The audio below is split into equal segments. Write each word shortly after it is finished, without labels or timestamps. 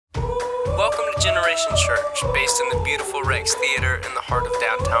Generation Church, based in the beautiful Rex Theater in the heart of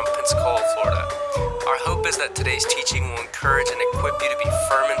downtown Pensacola, Florida. Our hope is that today's teaching will encourage and equip you to be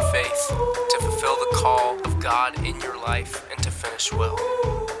firm in faith, to fulfill the call of God in your life, and to finish well.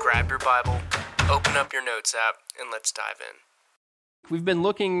 Grab your Bible, open up your notes app, and let's dive in. We've been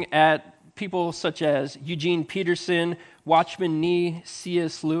looking at people such as Eugene Peterson, Watchman Nee,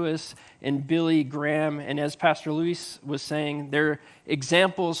 C.S. Lewis, and Billy Graham. And as Pastor Luis was saying, they're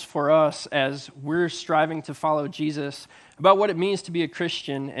examples for us as we're striving to follow Jesus about what it means to be a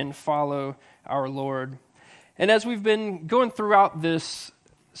Christian and follow our Lord. And as we've been going throughout this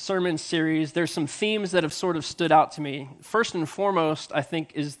sermon series, there's some themes that have sort of stood out to me. First and foremost, I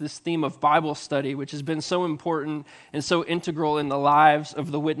think, is this theme of Bible study, which has been so important and so integral in the lives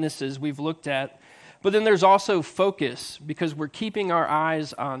of the witnesses we've looked at. But then there's also focus, because we're keeping our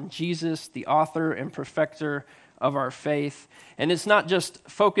eyes on Jesus, the author and perfecter of our faith. And it's not just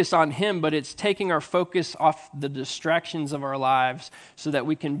focus on him, but it's taking our focus off the distractions of our lives so that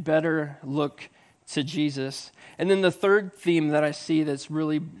we can better look to Jesus. And then the third theme that I see that's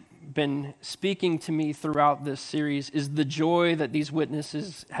really been speaking to me throughout this series is the joy that these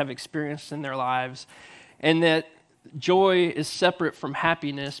witnesses have experienced in their lives. And that joy is separate from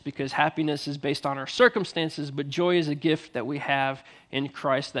happiness, because happiness is based on our circumstances, but joy is a gift that we have in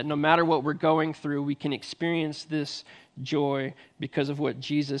Christ, that no matter what we're going through, we can experience this joy because of what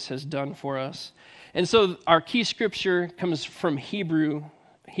Jesus has done for us. And so our key scripture comes from Hebrews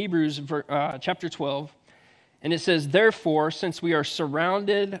chapter 12, and it says, "Therefore, since we are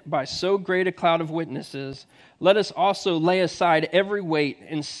surrounded by so great a cloud of witnesses, let us also lay aside every weight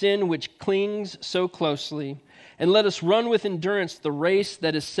and sin which clings so closely, and let us run with endurance the race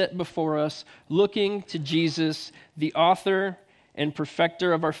that is set before us, looking to Jesus, the author and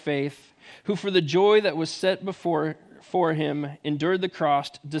perfecter of our faith, who for the joy that was set before him endured the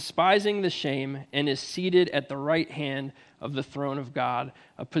cross, despising the shame, and is seated at the right hand of the throne of God,"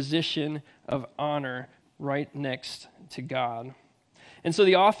 a position of honor right next to God. And so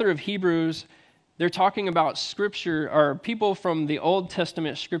the author of Hebrews, they're talking about scripture, or people from the Old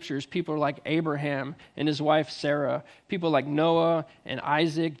Testament scriptures, people like Abraham and his wife Sarah, people like Noah and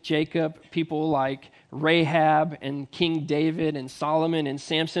Isaac, Jacob, people like Rahab and King David and Solomon and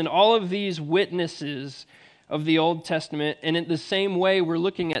Samson, all of these witnesses of the Old Testament. And in the same way, we're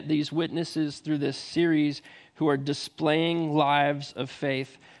looking at these witnesses through this series who are displaying lives of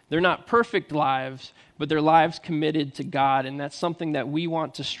faith. They're not perfect lives, but they're lives committed to God, and that's something that we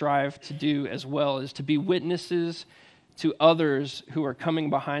want to strive to do as well, is to be witnesses to others who are coming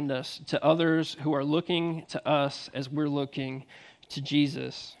behind us, to others who are looking to us as we're looking to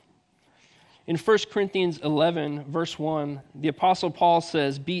Jesus. In 1 Corinthians 11, verse 1, the Apostle Paul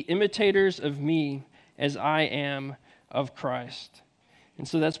says, "Be imitators of me as I am of Christ." And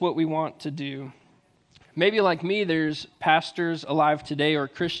so that's what we want to do. Maybe like me, there's pastors alive today, or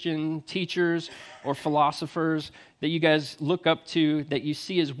Christian teachers or philosophers that you guys look up to, that you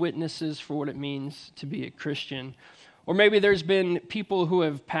see as witnesses for what it means to be a Christian. Or maybe there's been people who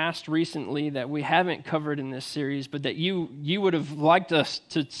have passed recently that we haven't covered in this series, but that you would have liked us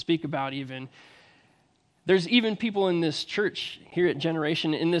to speak about even. There's even people in this church here at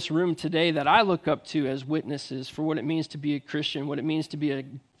Generation, in this room today, that I look up to as witnesses for what it means to be a Christian, what it means to be a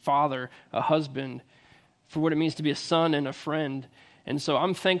father, a husband, for what it means to be a son and a friend. And so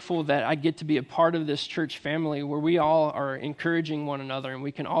I'm thankful that I get to be a part of this church family where we all are encouraging one another, and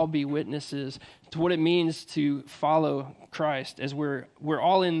we can all be witnesses to what it means to follow Christ, as we're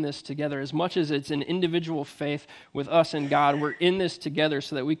all in this together. As much as it's an individual faith with us and God, we're in this together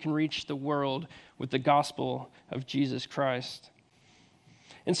so that we can reach the world with the gospel of Jesus Christ.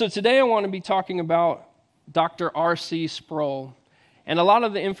 And so today I want to be talking about Dr. R.C. Sproul. And a lot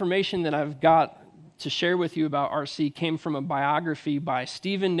of the information that I've got to share with you about R.C. came from a biography by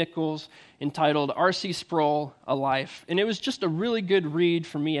Stephen Nichols entitled R.C. Sproul, A Life. And it was just a really good read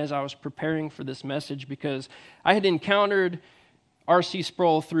for me as I was preparing for this message, because I had encountered R.C.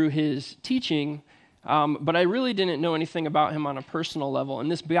 Sproul through his teaching, but I really didn't know anything about him on a personal level.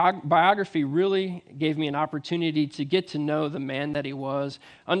 And this biography really gave me an opportunity to get to know the man that he was,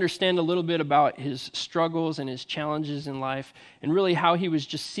 understand a little bit about his struggles and his challenges in life, and really how he was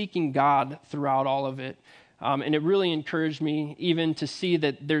just seeking God throughout all of it. And it really encouraged me even to see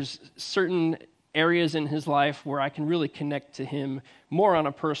that there's certain areas in his life where I can really connect to him more on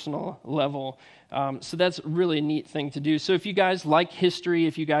a personal level. So that's really a neat thing to do. So if you guys like history,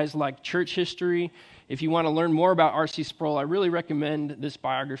 if you guys like church history, if you want to learn more about R.C. Sproul, I really recommend this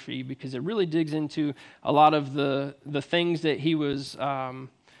biography, because it really digs into a lot of the things that he was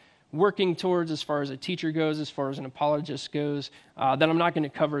working towards as far as a teacher goes, as far as an apologist goes, that I'm not going to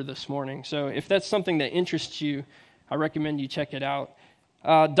cover this morning. So if that's something that interests you, I recommend you check it out.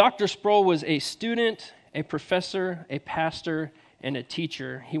 Dr. Sproul was a student, a professor, a pastor, and a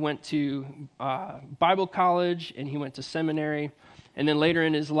teacher. He went to Bible college and he went to seminary. And then later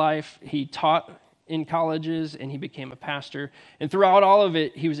in his life, he taught in colleges and he became a pastor. And throughout all of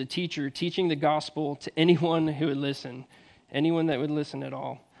it, he was a teacher, teaching the gospel to anyone who would listen, anyone that would listen at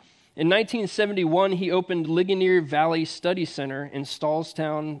all. In 1971, he opened Ligonier Valley Study Center in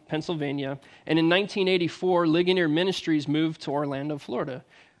Stallstown, Pennsylvania. And in 1984, Ligonier Ministries moved to Orlando, Florida.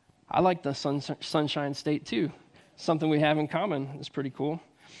 I like the Sunshine State too. Something we have in common. It's pretty cool.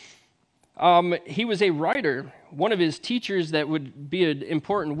 He was a writer. One of his teachers that would be an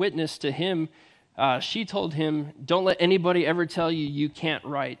important witness to him, she told him, don't let anybody ever tell you you can't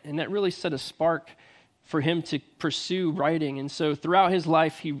write. And that really set a spark for him to pursue writing. And so throughout his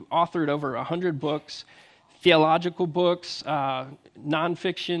life, he authored over 100 books, theological books,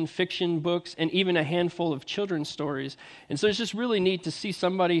 nonfiction, fiction books, and even a handful of children's stories. And so it's just really neat to see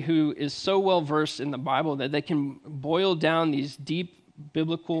somebody who is so well versed in the Bible that they can boil down these deep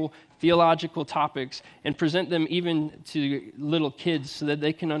biblical, theological topics and present them even to little kids so that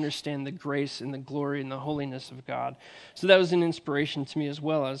they can understand the grace and the glory and the holiness of God. So that was an inspiration to me as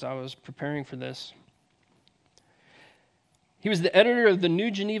well as I was preparing for this. He was the editor of the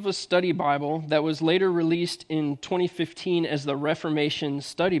New Geneva Study Bible that was later released in 2015 as the Reformation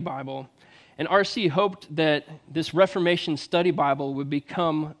Study Bible. And R.C. hoped that this Reformation Study Bible would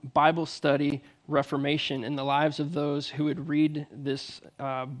become Bible study Reformation in the lives of those who would read this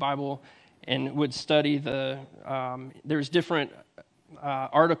Bible and would study there's different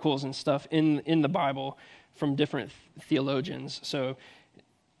articles and stuff in the Bible from different theologians. So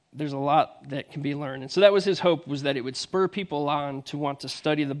there's a lot that can be learned. And so that was his hope, was that it would spur people on to want to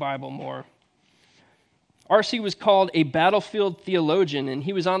study the Bible more. R.C. was called a battlefield theologian, and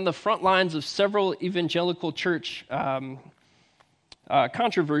he was on the front lines of several evangelical church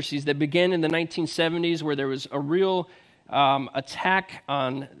controversies that began in the 1970s, where there was a real attack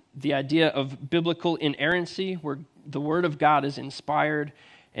on the idea of biblical inerrancy, where the Word of God is inspired,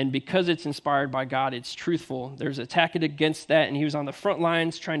 and because it's inspired by God, it's truthful. There's an attack against that, and he was on the front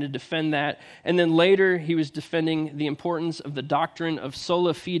lines trying to defend that. And then later, he was defending the importance of the doctrine of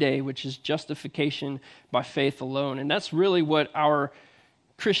sola fide, which is justification by faith alone. And that's really what our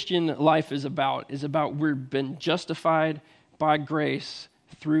Christian life is about we've been justified by grace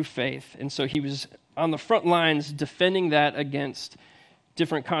through faith. And so he was on the front lines defending that against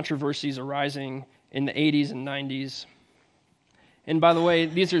different controversies arising in the 80s and 90s. And by the way,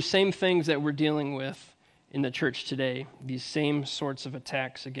 these are same things that we're dealing with in the church today, these same sorts of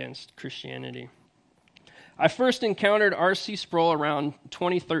attacks against Christianity. I first encountered R.C. Sproul around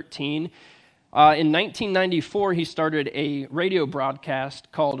 2013. In 1994, he started a radio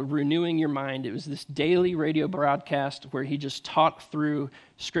broadcast called Renewing Your Mind. It was this daily radio broadcast where he just taught through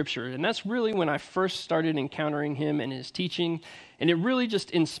Scripture. And that's really when I first started encountering him and his teaching. And it really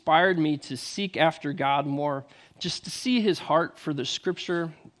just inspired me to seek after God more, just to see his heart for the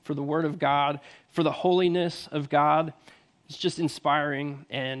Scripture, for the Word of God, for the holiness of God. It's just inspiring,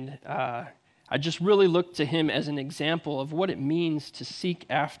 and I just really looked to him as an example of what it means to seek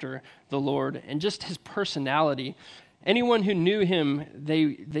after the Lord and just his personality. Anyone who knew him,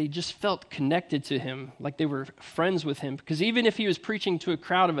 they just felt connected to him, like they were friends with him. Because even if he was preaching to a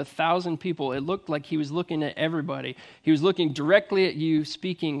crowd of 1,000 people, it looked like he was looking at everybody. He was looking directly at you,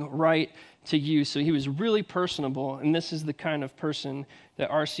 speaking right to you. So he was really personable, and this is the kind of person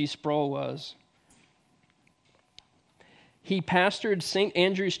that R.C. Sproul was. He pastored St.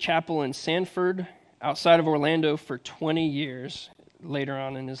 Andrew's Chapel in Sanford, outside of Orlando, for 20 years later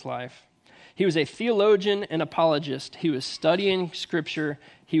on in his life. He was a theologian and apologist. He was studying Scripture,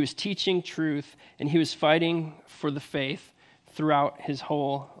 he was teaching truth, and he was fighting for the faith throughout his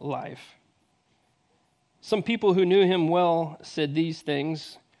whole life. Some people who knew him well said these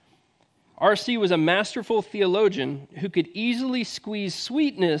things. R.C. was a masterful theologian who could easily squeeze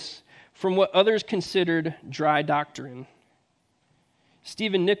sweetness from what others considered dry doctrine.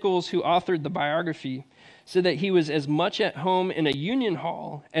 Stephen Nichols, who authored the biography, said that he was as much at home in a union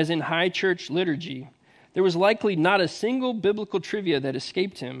hall as in high church liturgy. There was likely not a single biblical trivia that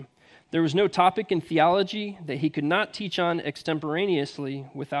escaped him. There was no topic in theology that he could not teach on extemporaneously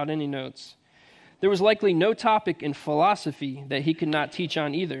without any notes. There was likely no topic in philosophy that he could not teach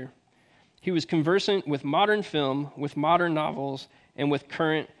on either. He was conversant with modern film, with modern novels, and with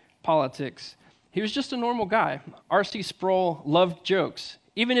current politics. He was just a normal guy. R.C. Sproul loved jokes.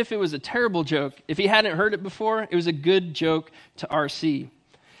 Even if it was a terrible joke, if he hadn't heard it before, it was a good joke to R.C.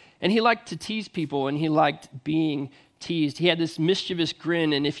 And he liked to tease people, and he liked being teased. He had this mischievous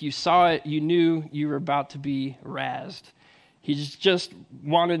grin, and if you saw it, you knew you were about to be razzed. He just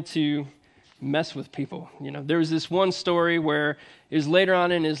wanted to mess with people. There was this one story where it was later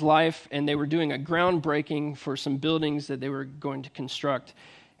on in his life, and they were doing a groundbreaking for some buildings that they were going to construct.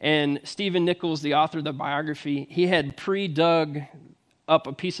 And Stephen Nichols, the author of the biography, he had pre-dug up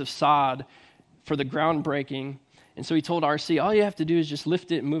a piece of sod for the groundbreaking. And so he told R.C., all you have to do is just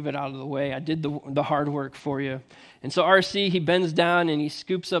lift it and move it out of the way. I did the hard work for you. And so R.C., he bends down and he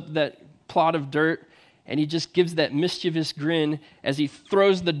scoops up that plot of dirt, and he just gives that mischievous grin as he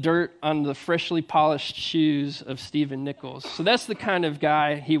throws the dirt on the freshly polished shoes of Stephen Nichols. So that's the kind of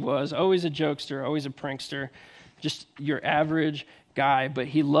guy he was, always a jokester, always a prankster, just your average guy. But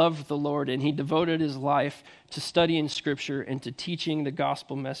he loved the Lord, and he devoted his life to studying Scripture and to teaching the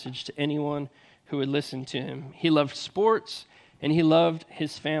gospel message to anyone who would listen to him. He loved sports, and he loved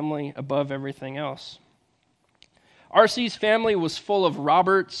his family above everything else. R.C.'s family was full of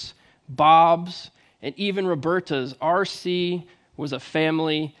Roberts, Bobs, and even Robertas. R.C. was a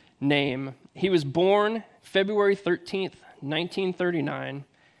family name. He was born February 13th, 1939,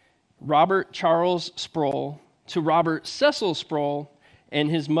 Robert Charles Sproul, to Robert Cecil Sproul and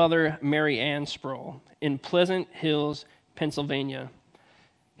his mother, Mary Ann Sproul, in Pleasant Hills, Pennsylvania.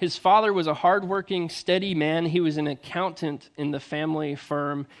 His father was a hardworking, steady man. He was an accountant in the family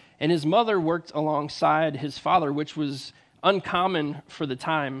firm, and his mother worked alongside his father, which was uncommon for the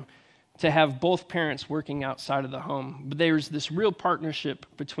time to have both parents working outside of the home. But there was this real partnership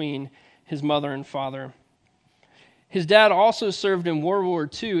between his mother and father. His dad also served in World War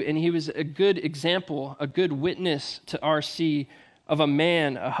II, and he was a good example, a good witness to R.C. of a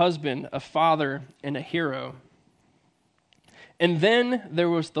man, a husband, a father, and a hero. And then there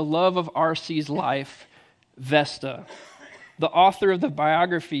was the love of R.C.'s life, Vesta. The author of the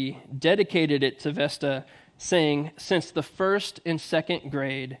biography dedicated it to Vesta, saying, since the first and second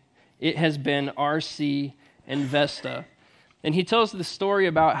grade, it has been R.C. and Vesta. And he tells the story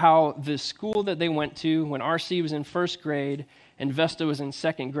about how the school that they went to when R.C. was in first grade and Vesta was in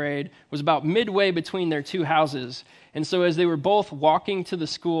second grade was about midway between their two houses. And so as they were both walking to the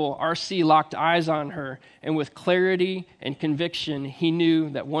school, R.C. locked eyes on her, and with clarity and conviction, he knew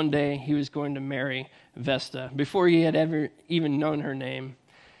that one day he was going to marry Vesta before he had ever even known her name.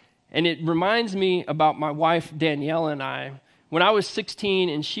 And it reminds me about my wife, Danielle, and I. When I was 16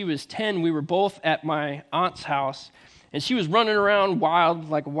 and she was 10, we were both at my aunt's house, and she was running around wild,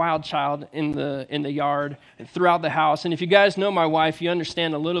 like a wild child in the yard and throughout the house. And if you guys know my wife, you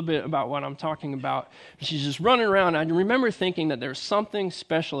understand a little bit about what I'm talking about. She's just running around. I remember thinking that there's something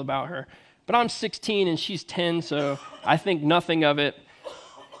special about her. But I'm 16 and she's 10, so I think nothing of it.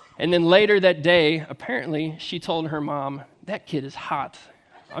 And then later that day, apparently, she told her mom, that kid is hot.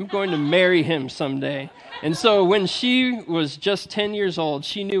 I'm going to marry him someday. And so when she was just 10 years old,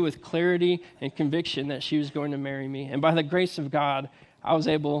 she knew with clarity and conviction that she was going to marry me. And by the grace of God, I was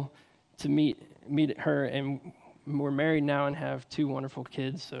able to meet her, and we're married now and have two wonderful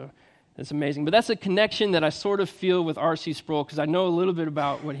kids. So it's amazing. But that's a connection that I sort of feel with R.C. Sproul, because I know a little bit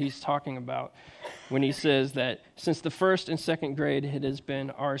about what he's talking about when he says that since the first and second grade, it has been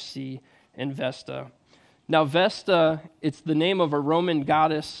R.C. and Vesta. Now, Vesta, it's the name of a Roman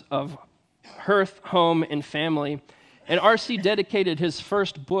goddess of hearth, home, and family. And R.C. dedicated his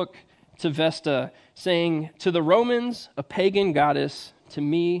first book to Vesta, saying, to the Romans, a pagan goddess, to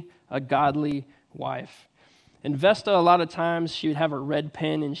me, a godly wife. And Vesta, a lot of times, she would have a red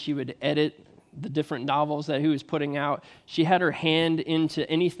pen and she would edit the different novels that he was putting out. She had her hand into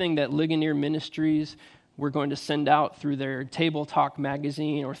anything that Ligonier Ministries were going to send out through their Table Talk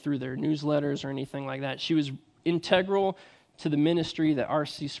magazine or through their newsletters or anything like that. She was integral to the ministry that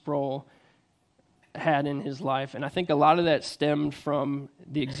R.C. Sproul had in his life. And I think a lot of that stemmed from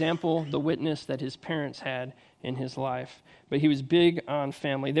the example, the witness that his parents had in his life. But he was big on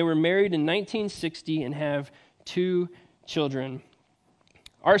family. They were married in 1960 and have 2 children.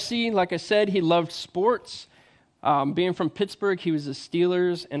 R.C., like I said, he loved sports. Being from Pittsburgh, he was a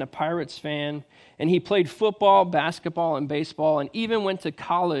Steelers and a Pirates fan. And he played football, basketball, and baseball, and even went to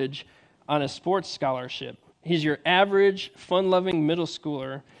college on a sports scholarship. He's your average, fun-loving middle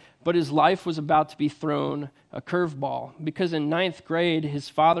schooler, but his life was about to be thrown a curveball because in 9th grade, his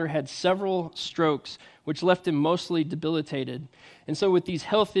father had several strokes, which left him mostly debilitated. And so with these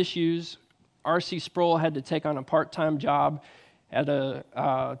health issues, R.C. Sproul had to take on a part-time job at a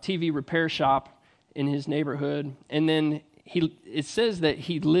TV repair shop in his neighborhood. And then it says that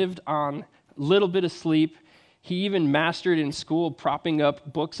he lived on a little bit of sleep. He even mastered in school propping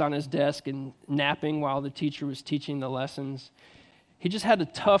up books on his desk and napping while the teacher was teaching the lessons. He just had a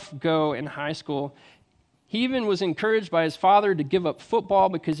tough go in high school. He even was encouraged by his father to give up football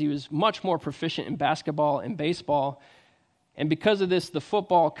because he was much more proficient in basketball and baseball. And because of this, the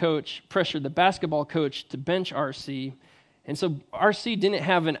football coach pressured the basketball coach to bench RC. And so RC didn't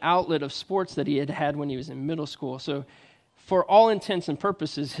have an outlet of sports that he had had when he was in middle school. So for all intents and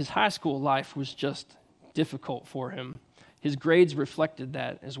purposes, his high school life was just difficult for him. His grades reflected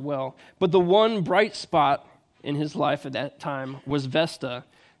that as well. But the one bright spot in his life at that time was Vesta.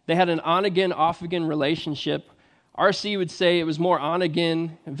 They had an on-again, off-again relationship. RC would say it was more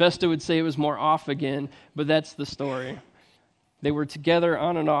on-again. Vesta would say it was more off-again. But that's the story. They were together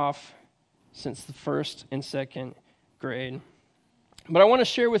on and off since the first and second grade. But I want to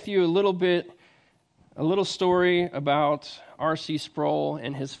share with you a little story about R.C. Sproul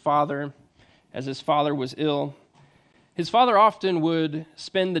and his father, as his father was ill. His father often would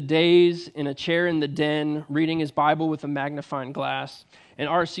spend the days in a chair in the den reading his Bible with a magnifying glass. And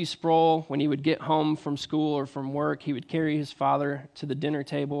R.C. Sproul, when he would get home from school or from work, he would carry his father to the dinner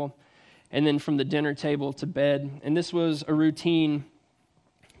table, and then from the dinner table to bed. And this was a routine.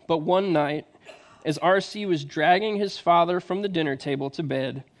 But one night, as R.C. was dragging his father from the dinner table to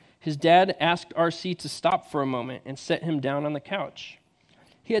bed, his dad asked R.C. to stop for a moment and set him down on the couch.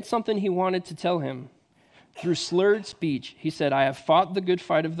 He had something he wanted to tell him. Through slurred speech, he said, "I have fought the good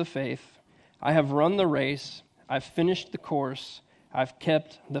fight of the faith. I have run the race. I've finished the course. I've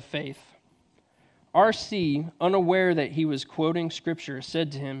kept the faith." R.C., unaware that he was quoting scripture,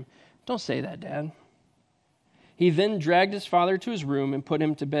 said to him, "Don't say that, Dad." He then dragged his father to his room and put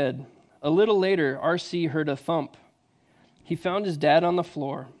him to bed. A little later, R.C. heard a thump. He found his dad on the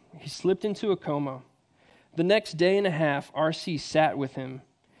floor. He slipped into a coma. The next day and a half, R.C. sat with him.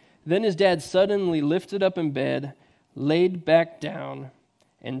 Then his dad suddenly lifted up in bed, laid back down,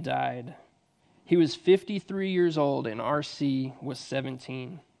 and died. He was 53 years old, and R.C. was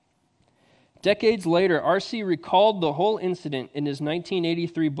 17. Decades later, R.C. recalled the whole incident in his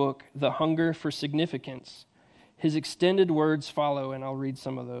 1983 book, The Hunger for Significance. His extended words follow, and I'll read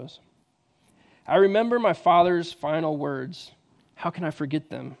some of those. "I remember my father's final words. How can I forget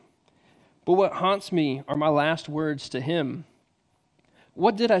them? But what haunts me are my last words to him.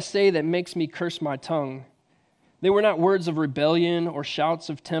 What did I say that makes me curse my tongue? They were not words of rebellion or shouts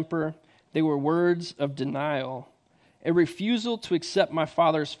of temper. They were words of denial, a refusal to accept my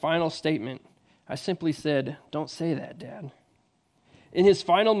father's final statement. I simply said, 'Don't say that, Dad.' In his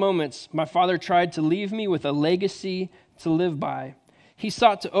final moments, my father tried to leave me with a legacy to live by. He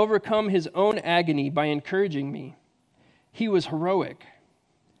sought to overcome his own agony by encouraging me. He was heroic.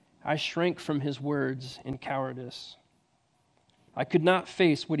 I shrank from his words in cowardice. I could not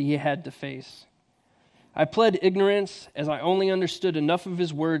face what he had to face. I pled ignorance as I only understood enough of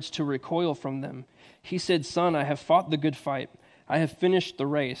his words to recoil from them. He said, 'Son, I have fought the good fight. I have finished the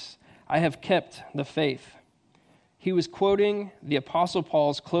race. I have kept the faith.' He was quoting the Apostle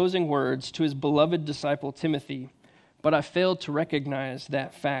Paul's closing words to his beloved disciple Timothy, but I failed to recognize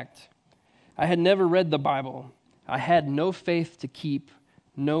that fact. I had never read the Bible. I had no faith to keep,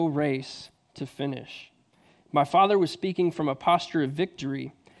 no race to finish. My father was speaking from a posture of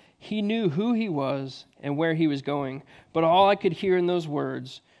victory. He knew who he was and where he was going, but all I could hear in those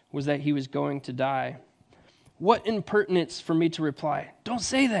words was that he was going to die. What impertinence for me to reply, 'Don't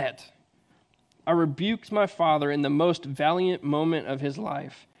say that.' I rebuked my father in the most valiant moment of his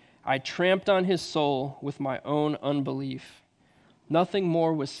life. I tramped on his soul with my own unbelief. Nothing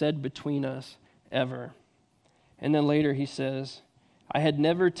more was said between us ever." And then later he says, "I had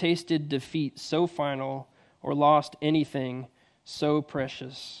never tasted defeat so final or lost anything so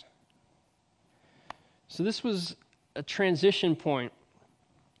precious." So this was a transition point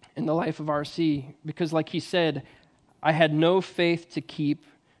in the life of R.C. because, like he said, I had no faith to keep,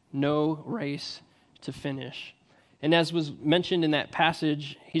 no race to finish. And as was mentioned in that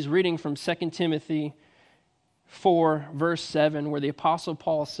passage, he's reading from 2 Timothy 4, verse 7, where the Apostle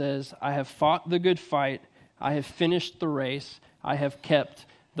Paul says, "I have fought the good fight, I have finished the race, I have kept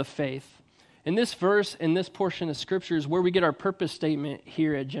the faith." In this verse, in this portion of Scripture, is where we get our purpose statement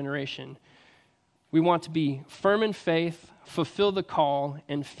here at Generation. We want to be firm in faith, fulfill the call,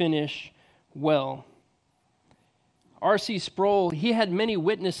 and finish well. R.C. Sproul, he had many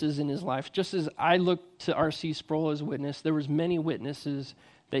witnesses in his life. Just as I looked to R.C. Sproul as a witness, there was many witnesses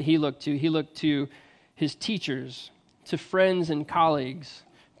that he looked to. He looked to his teachers, to friends and colleagues,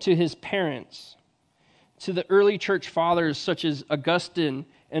 to his parents, to the early church fathers such as Augustine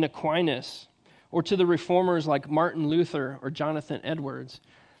and Aquinas, or to the reformers like Martin Luther or Jonathan Edwards.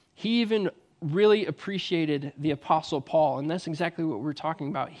 He even really appreciated the Apostle Paul, and that's exactly what we're talking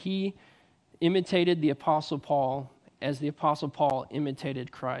about. He imitated the Apostle Paul as the Apostle Paul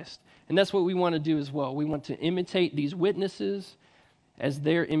imitated Christ. And that's what we want to do as well. We want to imitate these witnesses as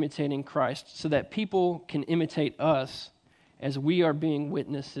they're imitating Christ so that people can imitate us as we are being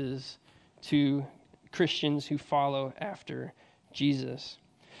witnesses to Christians who follow after Jesus.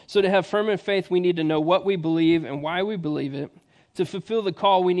 So to have firm faith, we need to know what we believe and why we believe it. To fulfill the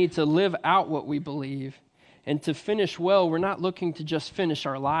call, we need to live out what we believe. And to finish well, we're not looking to just finish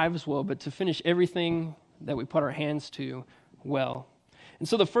our lives well, but to finish everything that we put our hands to well. And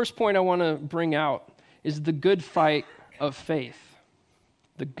so the first point I want to bring out is the good fight of faith.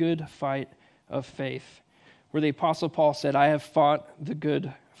 The good fight of faith, where the Apostle Paul said, I have fought the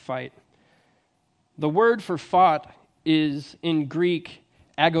good fight. The word for fought is in Greek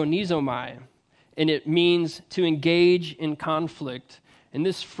agonizomai, and it means to engage in conflict. And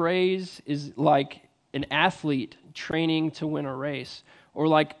this phrase is like an athlete training to win a race, or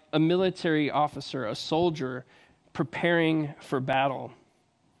like a military officer, a soldier preparing for battle.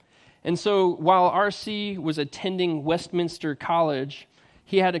 And so while R.C. was attending Westminster College,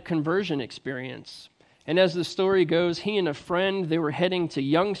 he had a conversion experience. And as the story goes, he and a friend, they were heading to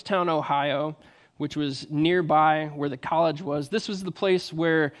Youngstown, Ohio, which was nearby where the college was. This was the place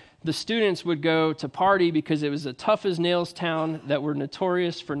where the students would go to party because it was a tough-as-nails town that were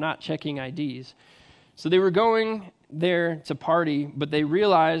notorious for not checking IDs. So they were going there to party, but they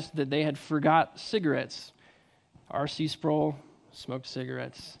realized that they had forgot cigarettes. R.C. Sproul smoked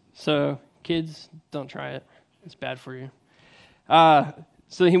cigarettes. So kids, don't try it. It's bad for you.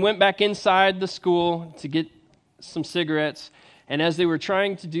 So he went back inside the school to get some cigarettes, and as they were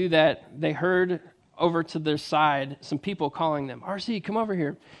trying to do that, they heard over to their side some people calling them, R.C., come over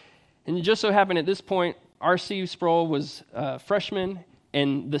here. And it just so happened at this point, R.C. Sproul was a freshman,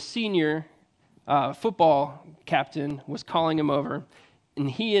 and the senior football captain was calling him over, and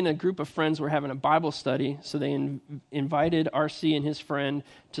he and a group of friends were having a Bible study, so they invited R.C. and his friend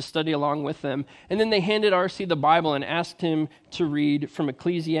to study along with them. And then they handed R.C. the Bible and asked him to read from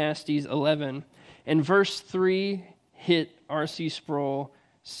Ecclesiastes 11. And verse 3 hit R.C. Sproul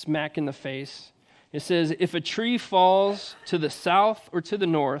smack in the face. It says, if a tree falls to the south or to the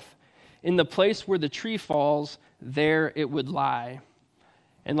north, in the place where the tree falls, there it would lie.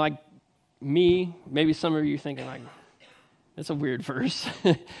 And like me, maybe some of you are thinking like, that's a weird verse.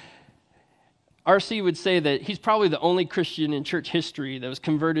 R.C. would say that he's probably the only Christian in church history that was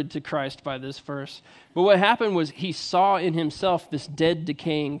converted to Christ by this verse. But what happened was he saw in himself this dead,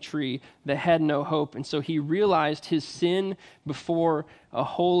 decaying tree that had no hope. And so he realized his sin before a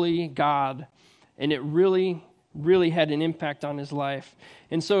holy God. And it really, really had an impact on his life.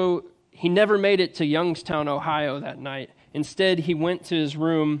 And so he never made it to Youngstown, Ohio that night. Instead, he went to his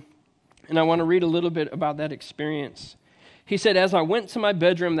room. And I want to read a little bit about that experience. He said, as I went to my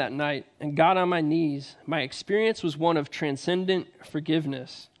bedroom that night and got on my knees, my experience was one of transcendent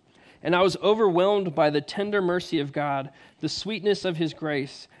forgiveness. And I was overwhelmed by the tender mercy of God, the sweetness of his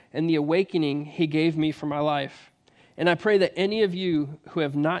grace, and the awakening he gave me for my life. And I pray that any of you who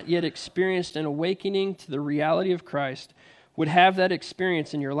have not yet experienced an awakening to the reality of Christ would have that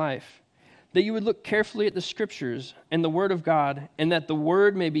experience in your life. That you would look carefully at the Scriptures and the Word of God, and that the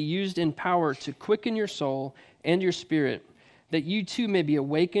Word may be used in power to quicken your soul and your spirit, that you too may be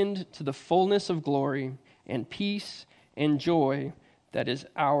awakened to the fullness of glory and peace and joy that is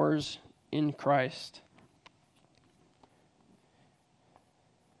ours in Christ.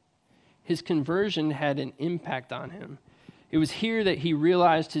 His conversion had an impact on him. It was here that he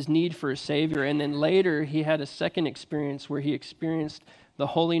realized his need for a Savior, and then later he had a second experience where he experienced the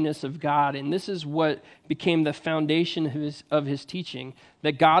holiness of God, and this is what became the foundation of his teaching,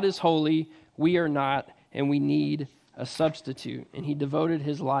 that God is holy, we are not, and we need a substitute, and he devoted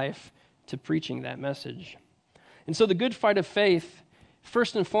his life to preaching that message. And so the good fight of faith,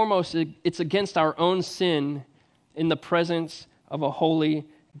 first and foremost, it's against our own sin in the presence of a holy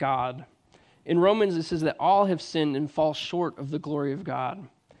God. In Romans, it says that all have sinned and fall short of the glory of God.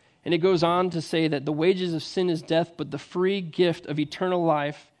 And it goes on to say that the wages of sin is death, but the free gift of eternal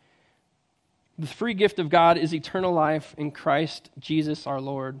life, the free gift of God is eternal life in Christ Jesus our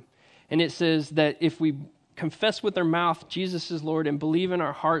Lord. And it says that if we confess with our mouth Jesus is Lord and believe in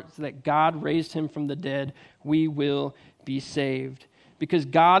our hearts that God raised him from the dead, we will be saved. Because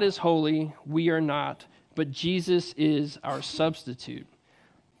God is holy, we are not, but Jesus is our substitute.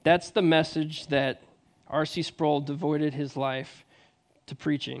 That's the message that R.C. Sproul devoted his life to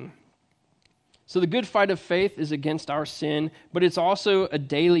preaching. So the good fight of faith is against our sin, but it's also a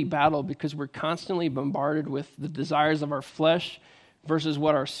daily battle because we're constantly bombarded with the desires of our flesh versus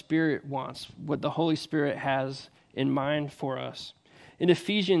what our spirit wants, what the Holy Spirit has in mind for us. In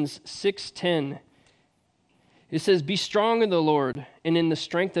Ephesians 6:10, It says, "Be strong in the Lord and in the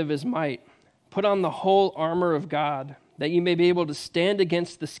strength of his might. Put on the whole armor of God, that you may be able to stand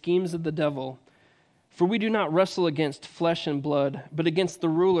against the schemes of the devil. For we do not wrestle against flesh and blood, but against the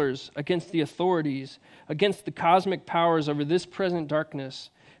rulers, against the authorities, against the cosmic powers over this present darkness,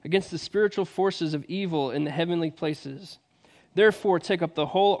 against the spiritual forces of evil in the heavenly places. Therefore take up the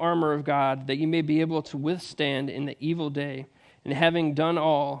whole armor of God, that you may be able to withstand in the evil day, and having done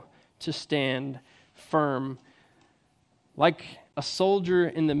all, to stand firm." Like a soldier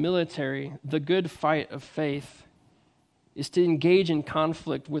in the military, the good fight of faith is to engage in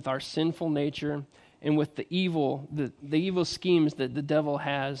conflict with our sinful nature and with the evil schemes that the devil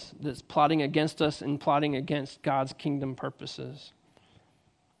has that's plotting against us and plotting against God's kingdom purposes.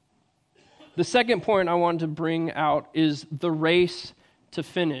 The second point I want to bring out is the race to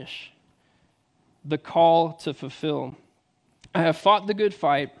finish, the call to fulfill. I have fought the good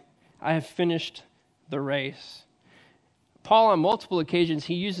fight. I have finished the race. Paul, on multiple occasions,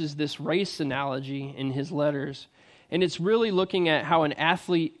 he uses this race analogy in his letters, and it's really looking at how an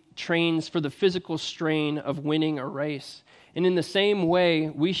athlete trains for the physical strain of winning a race. And in the same way,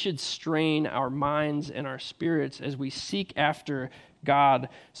 we should strain our minds and our spirits as we seek after God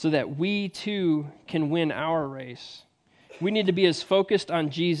so that we too can win our race. We need to be as focused on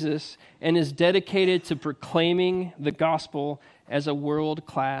Jesus and as dedicated to proclaiming the gospel as a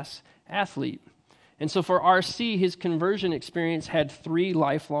world-class athlete. And so for R.C., his conversion experience had 3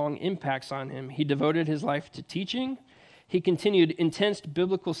 lifelong impacts on him. He devoted his life to teaching, he continued intense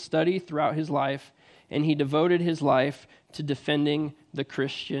biblical study throughout his life, and he devoted his life to defending the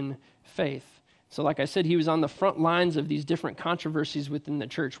Christian faith. So like I said, he was on the front lines of these different controversies within the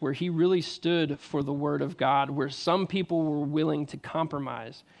church where he really stood for the word of God, where some people were willing to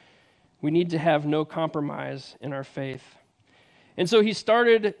compromise. We need to have no compromise in our faith. And so he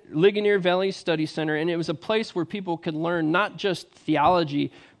started Ligonier Valley Study Center, and it was a place where people could learn not just theology,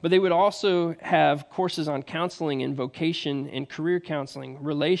 but they would also have courses on counseling and vocation and career counseling,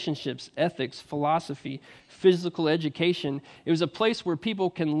 relationships, ethics, philosophy, physical education. It was a place where people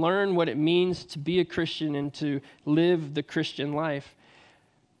can learn what it means to be a Christian and to live the Christian life.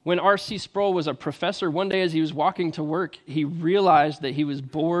 When R.C. Sproul was a professor, one day as he was walking to work, he realized that he was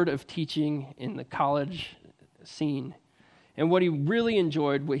bored of teaching in the college scene. And what he really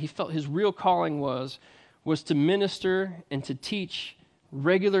enjoyed, what he felt his real calling was to minister and to teach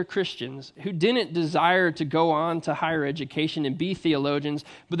regular Christians who didn't desire to go on to higher education and be theologians,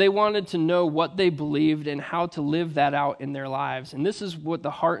 but they wanted to know what they believed and how to live that out in their lives. And this is what the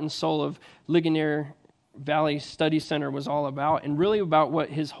heart and soul of Ligonier Valley Study Center was all about, and really about what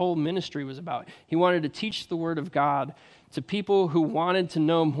his whole ministry was about. He wanted to teach the Word of God to people who wanted to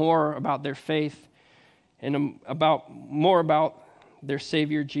know more about their faith and more about their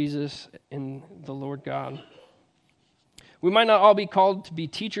Savior Jesus and the Lord God. We might not all be called to be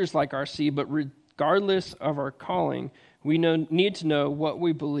teachers like R.C., but regardless of our calling, we need to know what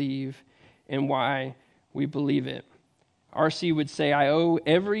we believe and why we believe it. R.C. would say, "I owe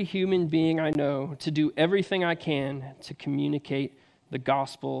every human being I know to do everything I can to communicate the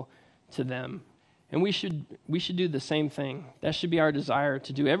gospel to them." And we should do the same thing. That should be our desire,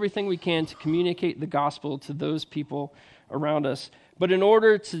 to do everything we can to communicate the gospel to those people around us. But in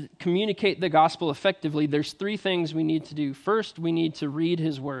order to communicate the gospel effectively, there's 3 things we need to do. First, we need to read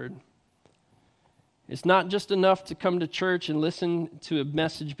his word. It's not just enough to come to church and listen to a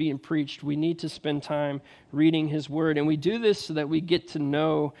message being preached. We need to spend time reading his word. And we do this so that we get to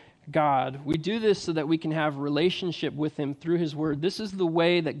know God. We do this so that we can have a relationship with him through his word. This is the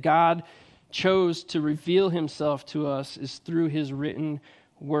way that God chose to reveal himself to us, is through his written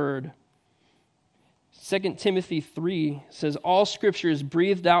word. 2 Timothy 3 says, "All scripture is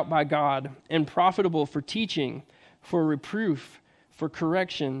breathed out by God and profitable for teaching, for reproof, for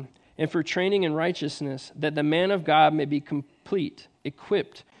correction, and for training in righteousness, that the man of God may be complete,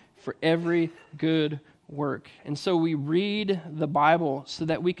 equipped for every good work." And so we read the Bible so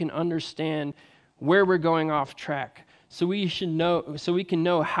that we can understand where we're going off track. So we can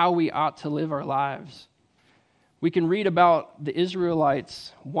know how we ought to live our lives. We can read about the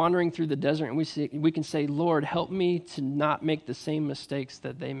Israelites wandering through the desert, and we can say, "Lord, help me to not make the same mistakes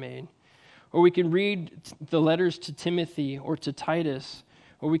that they made." Or we can read the letters to Timothy or to Titus,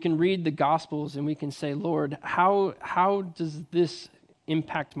 or we can read the Gospels and we can say, "Lord, how does this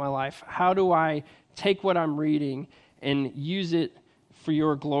impact my life? How do I take what I'm reading and use it for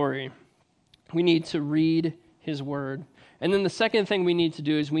your glory?" We need to read his word. And then the second thing we need to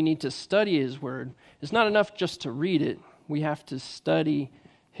do is we need to study his word. It's not enough just to read it. We have to study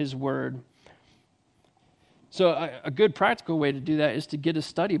his word. So a good practical way to do that is to get a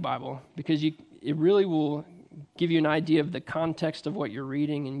study Bible, because it really will give you an idea of the context of what you're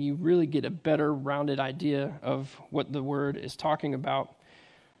reading, and you really get a better rounded idea of what the word is talking about.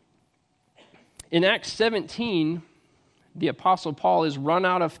 In Acts 17, the Apostle Paul is run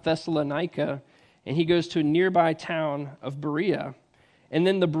out of Thessalonica, and he goes to a nearby town of Berea. And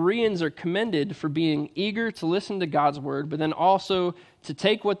then the Bereans are commended for being eager to listen to God's word, but then also to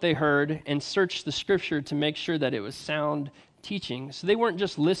take what they heard and search the scripture to make sure that it was sound teaching. So they weren't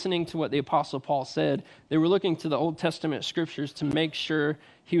just listening to what the Apostle Paul said. They were looking to the Old Testament scriptures to make sure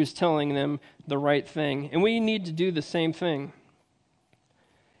he was telling them the right thing. And we need to do the same thing.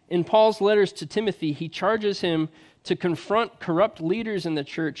 In Paul's letters to Timothy, he charges him to confront corrupt leaders in the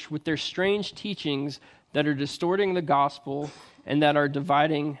church with their strange teachings that are distorting the gospel and that are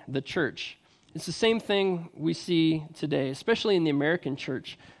dividing the church. It's the same thing we see today, especially in the American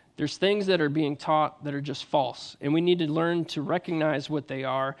church. There's things that are being taught that are just false, and we need to learn to recognize what they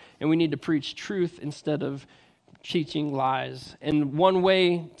are, and we need to preach truth instead of teaching lies. And one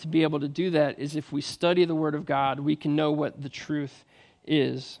way to be able to do that is if we study the Word of God, we can know what the truth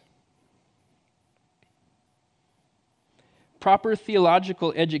is. Proper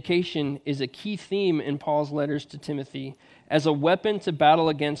theological education is a key theme in Paul's letters to Timothy as a weapon to battle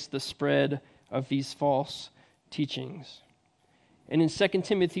against the spread of these false teachings. And in 2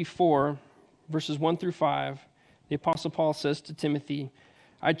 Timothy 4, verses 1 through 5, the Apostle Paul says to Timothy,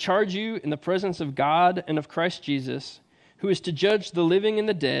 I charge you in the presence of God and of Christ Jesus, who is to judge the living and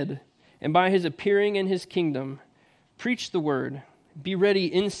the dead, and by his appearing in his kingdom, preach the word, be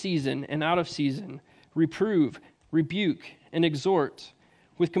ready in season and out of season, reprove, rebuke, and exhort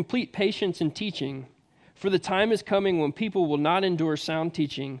with complete patience and teaching. For the time is coming when people will not endure sound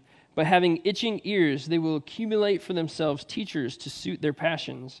teaching, but having itching ears, they will accumulate for themselves teachers to suit their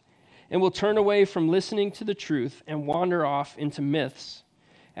passions, and will turn away from listening to the truth and wander off into myths.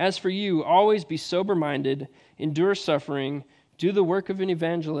 As for you, always be sober-minded, endure suffering, do the work of an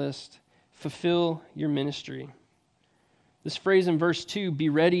evangelist, fulfill your ministry. This phrase in verse 2, be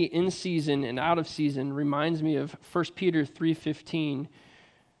ready in season and out of season, reminds me of 1 Peter 3:15,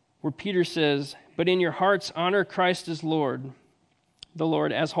 where Peter says, but in your hearts honor Christ as Lord, the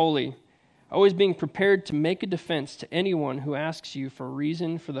Lord as holy, always being prepared to make a defense to anyone who asks you for a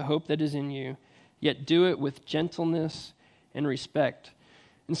reason for the hope that is in you, yet do it with gentleness and respect.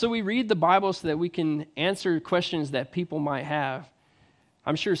 And so we read the Bible so that we can answer questions that people might have.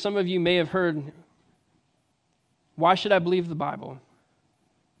 I'm sure some of you may have heard, why should I believe the Bible?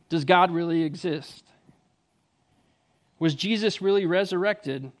 Does God really exist? Was Jesus really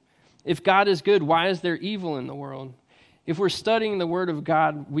resurrected? If God is good, why is there evil in the world? If we're studying the Word of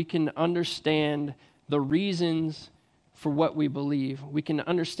God, we can understand the reasons for what we believe. We can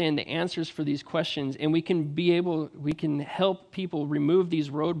understand the answers for these questions, and we can help people remove these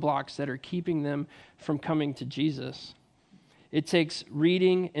roadblocks that are keeping them from coming to Jesus. It takes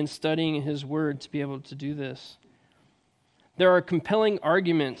reading and studying His Word to be able to do this. There are compelling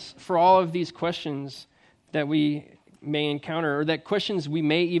arguments for all of these questions that we may encounter, or that questions we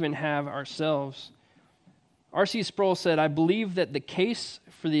may even have ourselves. R.C. Sproul said, I believe that the case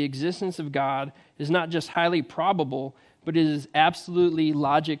for the existence of God is not just highly probable, but it is absolutely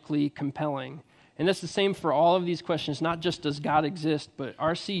logically compelling. And that's the same for all of these questions, not just does God exist, but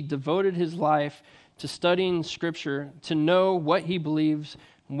R.C. devoted his life to studying Scripture, to know what he believes,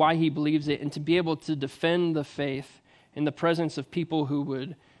 why he believes it, and to be able to defend the faith in the presence of people who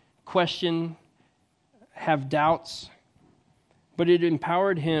would question, have doubts, but it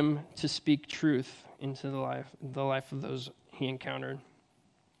empowered him to speak truth into the life of those he encountered.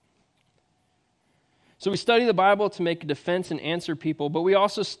 So we study the Bible to make a defense and answer people, but we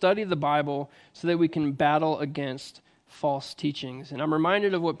also study the Bible so that we can battle against false teachings. And I'm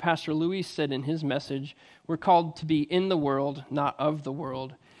reminded of what Pastor Luis said in his message. We're called to be in the world, not of the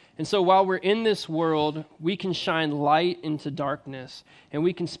world. And so while we're in this world, we can shine light into darkness, and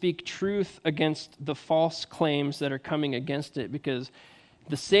we can speak truth against the false claims that are coming against it, because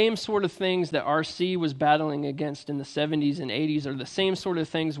the same sort of things that R.C. was battling against in the 70s and 80s are the same sort of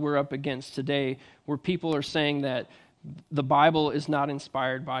things we're up against today, where people are saying that the Bible is not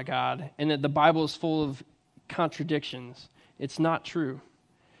inspired by God and that the Bible is full of contradictions. It's not true.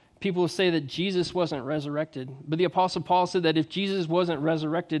 People say that Jesus wasn't resurrected, but the Apostle Paul said that if Jesus wasn't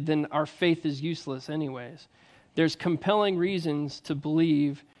resurrected, then our faith is useless anyways. There's compelling reasons to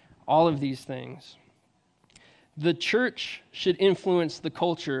believe all of these things. The church should influence the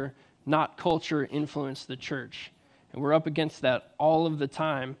culture, not culture influence the church. And we're up against that all of the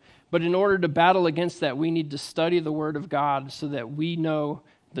time. But in order to battle against that, we need to study the Word of God so that we know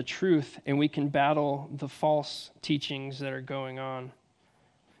the truth and we can battle the false teachings that are going on.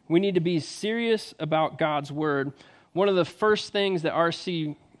 We need to be serious about God's word. One of the first things that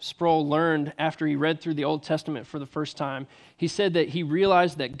R.C. Sproul learned after he read through the Old Testament for the first time, he said that he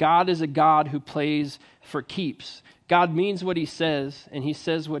realized that God is a God who plays for keeps. God means what he says, and he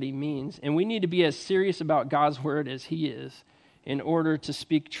says what he means. And we need to be as serious about God's word as he is in order to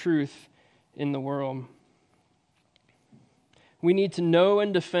speak truth in the world. We need to know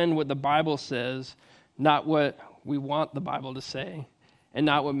and defend what the Bible says, not what we want the Bible to say, and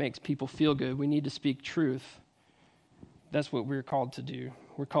not what makes people feel good. We need to speak truth. That's what we're called to do.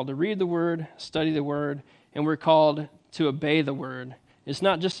 We're called to read the word, study the word, and we're called to obey the word. It's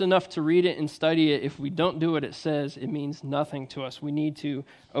not just enough to read it and study it. If we don't do what it says, it means nothing to us. We need to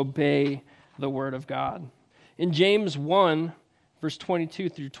obey the word of God. In James 1, verse 22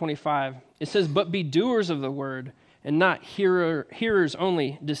 through 25, it says, "But be doers of the word, and not hearers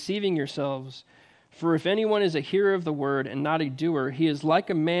only, deceiving yourselves. For if anyone is a hearer of the word and not a doer, he is like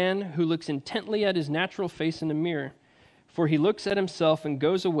a man who looks intently at his natural face in a mirror. For he looks at himself and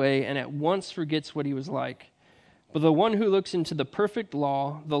goes away and at once forgets what he was like. But the one who looks into the perfect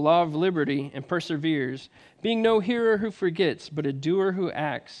law, the law of liberty, and perseveres, being no hearer who forgets, but a doer who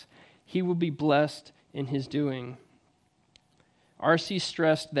acts, he will be blessed in his doing." R.C.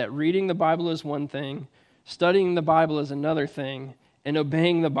 stressed that reading the Bible is one thing, studying the Bible is another thing, and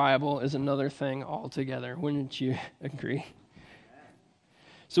obeying the Bible is another thing altogether. Wouldn't you agree?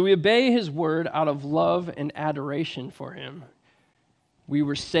 So we obey his word out of love and adoration for him. We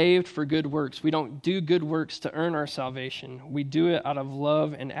were saved for good works. We don't do good works to earn our salvation. We do it out of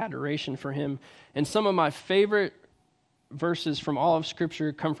love and adoration for him. And some of my favorite verses from all of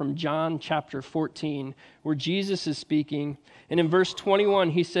Scripture come from John chapter 14, where Jesus is speaking. And in verse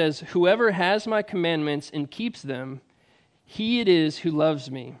 21, he says, "Whoever has my commandments and keeps them, he it is who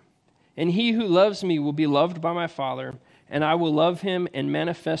loves me. And he who loves me will be loved by my Father, and I will love him and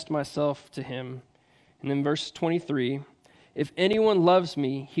manifest myself to him." And in verse 23, "If anyone loves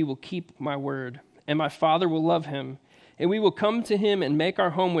me, he will keep my word, and my Father will love him, and we will come to him and make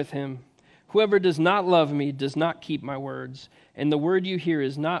our home with him. Whoever does not love me does not keep my words, and the word you hear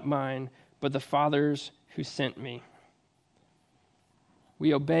is not mine, but the Father's who sent me."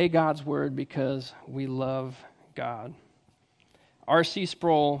 We obey God's word because we love God. R.C.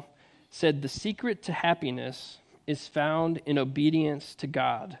 Sproul said, "The secret to happiness is found in obedience to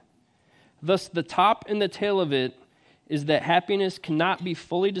God. Thus, the top and the tail of it is that happiness cannot be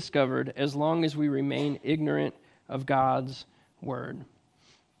fully discovered as long as we remain ignorant of God's word."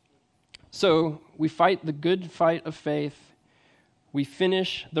 So we fight the good fight of faith. We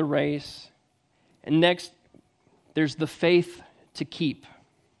finish the race. And next, there's the faith to keep.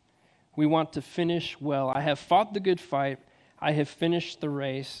 We want to finish well. I have fought the good fight. I have finished the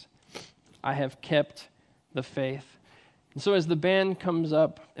race. I have kept the faith. And so as the band comes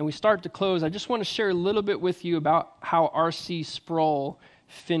up and we start to close, I just want to share a little bit with you about how R.C. Sproul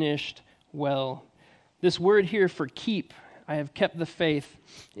finished well. This word here for keep, I have kept the faith,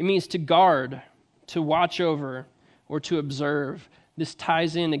 it means to guard, to watch over, or to observe. This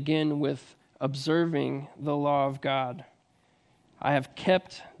ties in again with observing the law of God. I have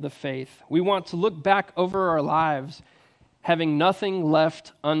kept the faith. We want to look back over our lives, having nothing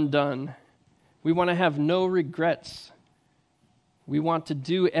left undone. We want to have no regrets. We want to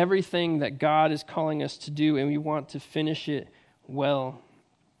do everything that God is calling us to do, and we want to finish it well.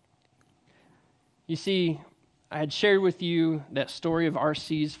 You see, I had shared with you that story of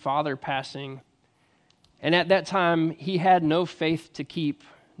R.C.'s father passing. And at that time, he had no faith to keep,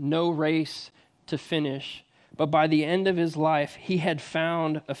 no race to finish. But by the end of his life, he had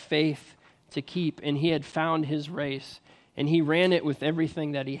found a faith to keep, and he had found his race. And he ran it with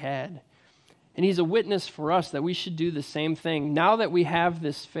everything that he had. And he's a witness for us that we should do the same thing. Now that we have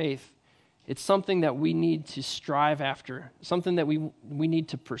this faith, it's something that we need to strive after, something that we need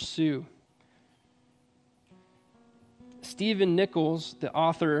to pursue. Stephen Nichols, the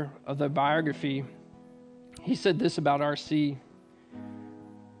author of the biography, he said this about R.C.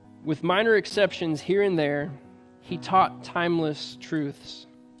 "With minor exceptions here and there, he taught timeless truths.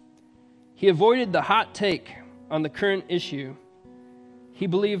 He avoided the hot take on the current issue. He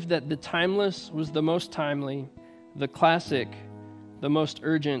believed that the timeless was the most timely, the classic, the most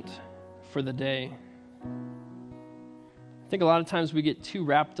urgent for the day." I think a lot of times we get too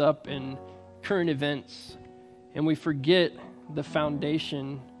wrapped up in current events and we forget the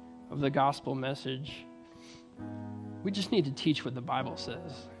foundation of the gospel message. We just need to teach what the Bible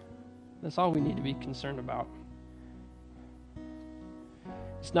says. That's all we need to be concerned about.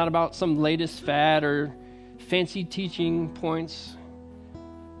 It's not about some latest fad or fancy teaching points.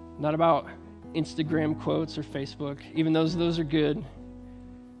 Not about Instagram quotes or Facebook, even those are good.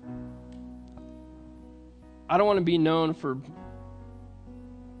 I don't want to be known for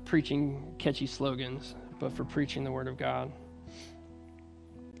preaching catchy slogans, but for preaching the Word of God.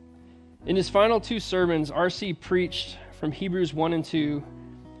 In his final 2 sermons, R.C. preached from Hebrews 1 and 2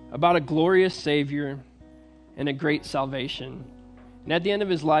 about a glorious Savior and a great salvation. And at the end of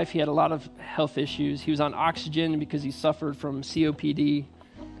his life, he had a lot of health issues. He was on oxygen because he suffered from COPD.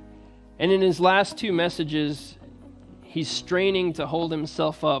 And in his last 2 messages, he's straining to hold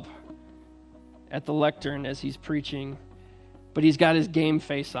himself up at the lectern as he's preaching. But he's got his game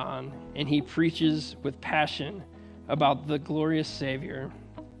face on, and he preaches with passion about the glorious Savior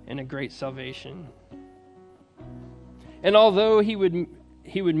and a great salvation. And although he would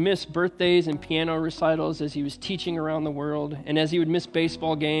miss birthdays and piano recitals as he was teaching around the world, and as he would miss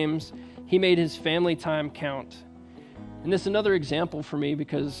baseball games, he made his family time count. And this is another example for me,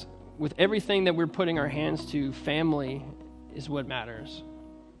 because with everything that we're putting our hands to, family is what matters.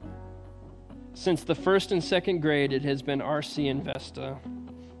 Since the 1st and 2nd grade, it has been R.C. and Vesta.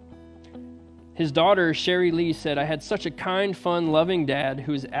 His daughter, Sherry Lee, said, "I had such a kind, fun, loving dad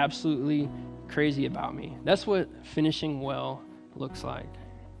who is absolutely crazy about me." That's what finishing well looks like.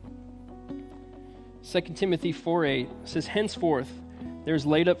 2 Timothy 4:8 says, "Henceforth there is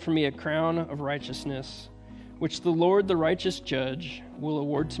laid up for me a crown of righteousness, which the Lord, the righteous judge, will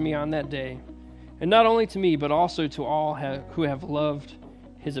award to me on that day, and not only to me, but also to all who have loved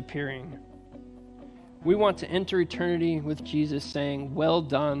his appearing." We want to enter eternity with Jesus saying, "Well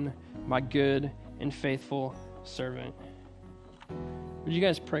done, my good and faithful servant." Would you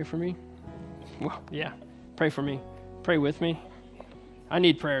guys pray for me? Well, yeah, pray for me. Pray with me. I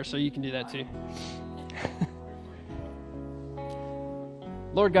need prayer, so you can do that too.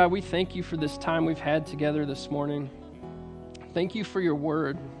 Lord God, we thank you for this time we've had together this morning. Thank you for your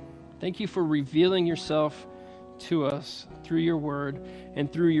word. Thank you for revealing yourself to us through your word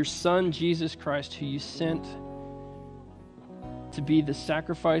and through your Son, Jesus Christ, who you sent to be the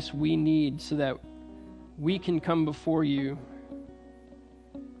sacrifice we need so that we can come before you.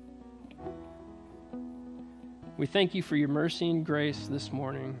 We thank you for your mercy and grace this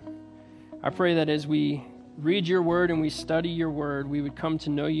morning. I pray that as we read your word and we study your word, we would come to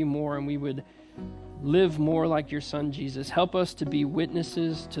know you more and we would live more like your Son, Jesus. Help us to be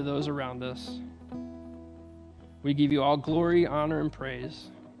witnesses to those around us. We give you all glory, honor, and praise.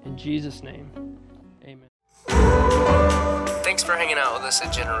 In Jesus' name, amen. Thanks for hanging out with us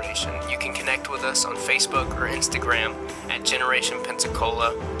at Generation. You can connect with us on Facebook or Instagram at Generation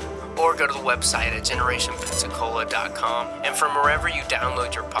Pensacola, or go to the website at generationpensacola.com, and from wherever you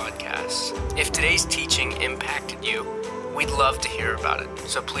download your podcasts. If today's teaching impacted you, we'd love to hear about it,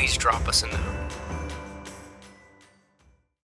 so please drop us a note.